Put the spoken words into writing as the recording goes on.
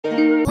A lot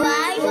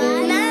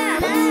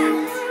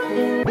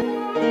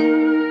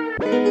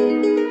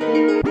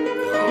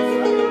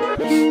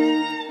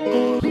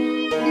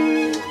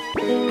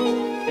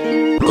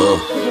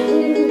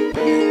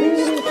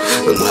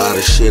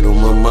of shit on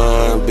my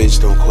mind,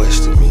 bitch, don't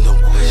question me.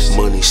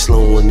 Money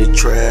slow in the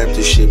trap,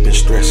 this shit been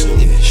stressing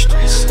me.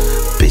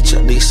 Bitch,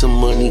 I need some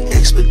money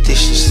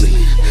expeditiously.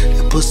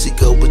 That pussy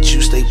go, but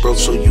you stay broke,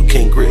 so you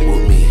can't grip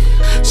with me.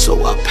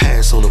 So I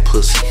pass on the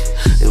pussy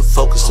and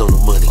focus on the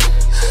money.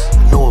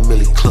 I know I'm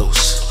really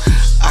close,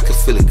 I can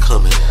feel it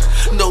coming.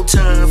 No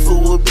time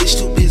for a bitch,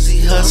 too busy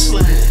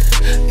hustling.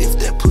 If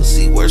that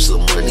pussy worth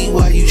some money,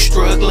 why you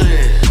struggling?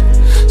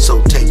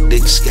 So take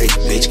dick skate,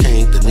 bitch,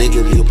 can't the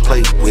nigga you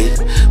play with.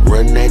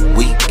 Run that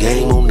weak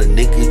game on the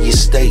nigga you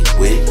stay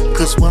with.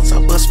 Cause once I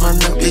bust my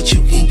nut, bitch,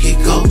 you can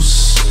get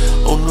ghosts.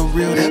 On the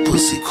real, that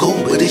pussy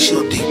cool, but it's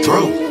your deep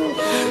throat.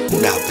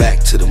 Now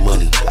back to the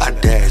money, I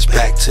dash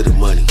back to the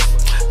money.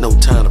 No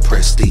time to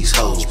press these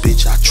hoes,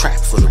 bitch, I trap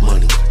for the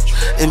money.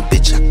 And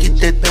bitch, I get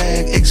that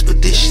bag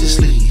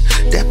expeditiously.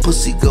 That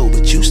pussy go,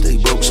 but you stay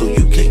broke, so you